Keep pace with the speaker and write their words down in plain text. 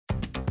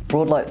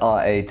Broadlight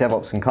are a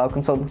DevOps and cloud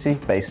consultancy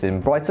based in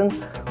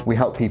Brighton. We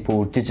help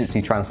people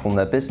digitally transform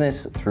their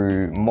business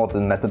through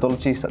modern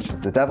methodologies such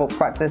as the DevOps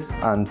practice,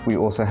 and we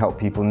also help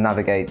people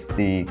navigate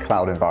the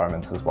cloud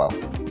environments as well.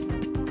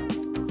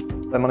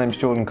 So my name is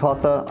Jordan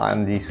Carter.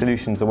 I'm the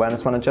Solutions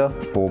Awareness Manager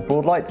for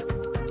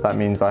Broadlight. That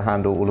means I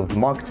handle all of the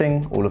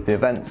marketing, all of the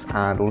events,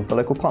 and all of the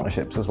local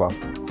partnerships as well.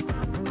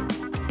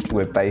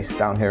 We're based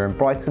down here in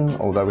Brighton,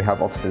 although we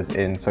have offices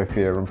in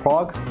Sofia and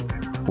Prague.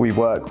 We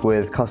work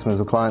with customers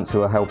or clients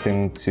who are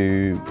helping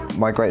to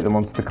migrate them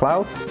onto the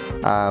cloud,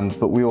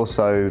 but we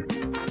also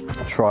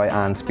try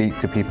and speak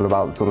to people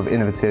about sort of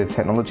innovative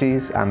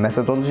technologies and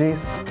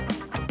methodologies.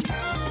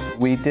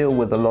 We deal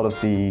with a lot of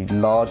the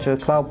larger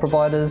cloud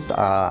providers,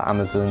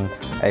 Amazon,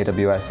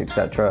 AWS,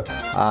 etc.,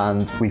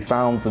 and we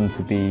found them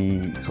to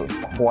be sort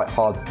of quite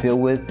hard to deal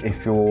with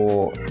if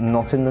you're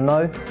not in the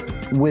know.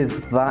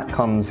 With that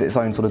comes its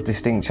own sort of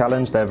distinct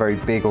challenge. They're very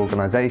big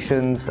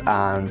organizations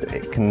and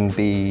it can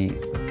be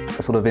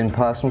a sort of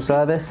impersonal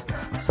service.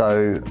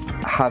 So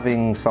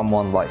having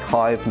someone like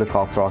Hyve look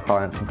after our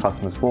clients and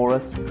customers for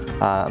us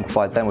and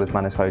provide them with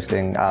managed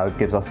hosting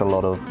gives us a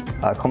lot of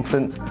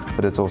confidence,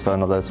 but it's also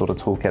another sort of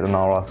toolkit in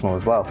our arsenal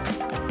as well.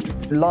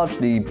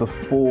 Largely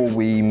before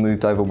we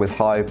moved over with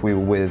Hyve, we were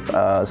with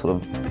a sort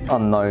of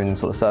unknown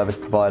sort of service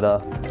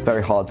provider,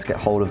 very hard to get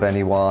hold of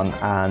anyone,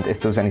 and if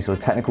there was any sort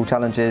of technical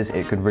challenges,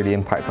 it could really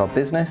impact our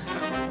business.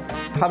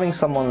 Having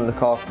someone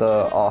look after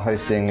our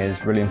hosting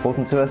is really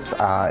important to us.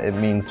 It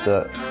means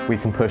that we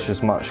can push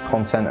as much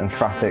content and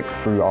traffic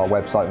through our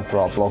website and through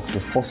our blogs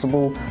as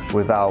possible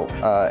without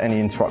any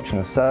interruption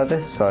of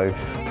service, so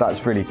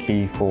that's really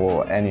key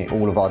for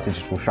all of our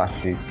digital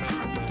strategies.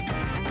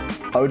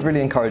 I would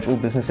really encourage all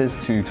businesses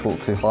to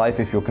talk to Hyve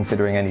if you're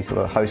considering any sort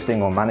of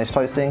hosting or managed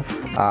hosting.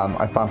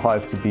 I found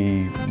Hyve to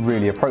be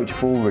really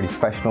approachable, really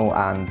professional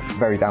and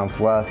very down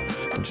to earth,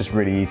 just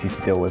really easy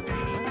to deal with.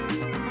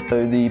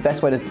 So the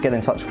best way to get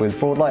in touch with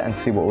Broadlight and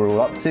see what we're all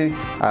up to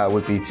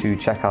would be to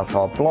check out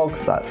our blog,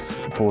 that's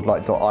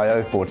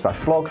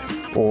broadlight.io/blog,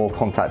 or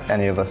contact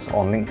any of us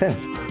on LinkedIn.